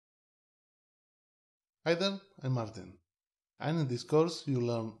Hi there, I'm Martin, and in this course you'll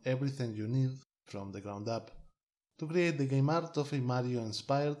learn everything you need from the ground up to create the game art of a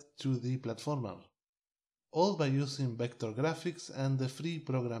Mario-inspired 2D platformer, all by using vector graphics and the free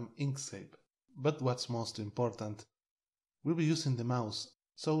program Inkscape. But what's most important, we'll be using the mouse,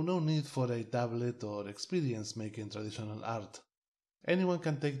 so no need for a tablet or experience making traditional art. Anyone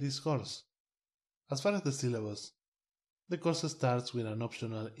can take this course. As far as the syllabus, the course starts with an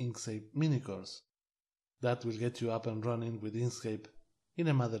optional Inkscape mini course that will get you up and running with Inkscape in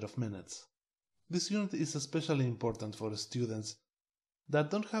a matter of minutes. This unit is especially important for students that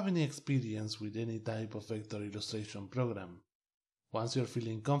don't have any experience with any type of vector illustration program. Once you're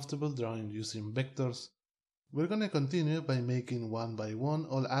feeling comfortable drawing using vectors, we're gonna continue by making one by one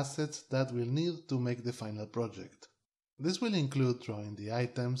all assets that we'll need to make the final project. This will include drawing the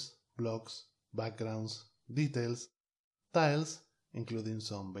items, blocks, backgrounds, details, tiles, including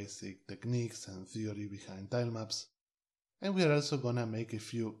some basic techniques and theory behind tile maps, and we are also gonna make a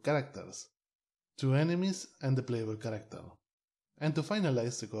few characters, 2 enemies and the playable character. And to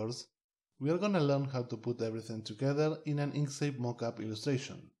finalize the course, we are gonna learn how to put everything together in an Inkscape mockup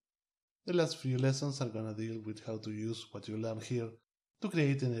illustration. The last few lessons are gonna deal with how to use what you learn here to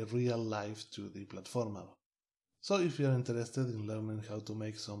create a real-life 2D platformer. So if you're interested in learning how to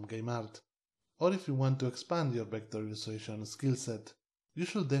make some game art, or if you want to expand your vector illustration skill set, you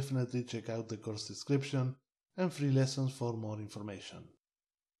should definitely check out the course description and free lessons for more information.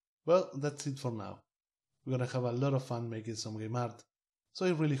 Well, that's it for now. We're gonna have a lot of fun making some game art, so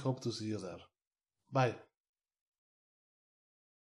I really hope to see you there. Bye!